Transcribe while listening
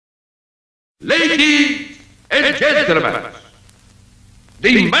Ladies and gentlemen,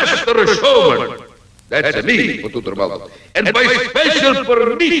 the master showman, that's me, for tutto il mondo, and by special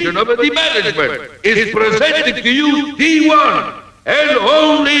permission of the management, is presenting to you the one and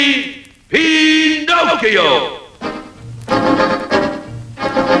only Pinocchio.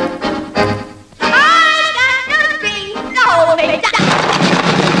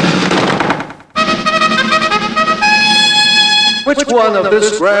 Which one of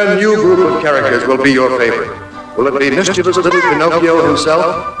this brand new group of characters will be your favorite? Will it be mischievous little Pinocchio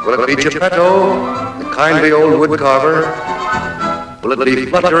himself? Will it be Geppetto, the kindly old woodcarver? Will it be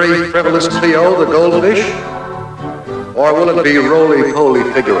fluttery, frivolous Cleo, the goldfish? Or will it be roly-poly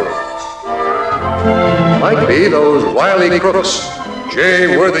Figaro? Might be those wily crooks,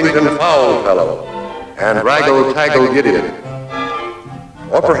 J. Worthington Foulfellow and Raggle-Taggle Gideon.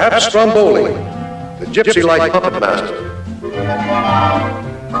 Or perhaps Stromboli, the gypsy-like puppet master.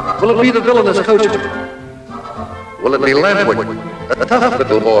 Will it be the villainous Coachman? Will it be Lampwhick, a tough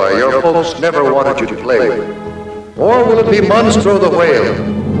little boy your folks never wanted you to play with? Or will it be Monstro the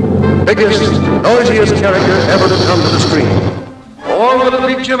Whale, biggest, noisiest character ever to come to the screen? Or will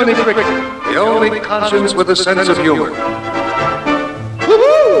it be Jiminy Cricket, the only conscience with a sense of humor?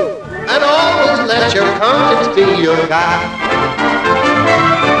 Woohoo! And always let your conscience be your guide.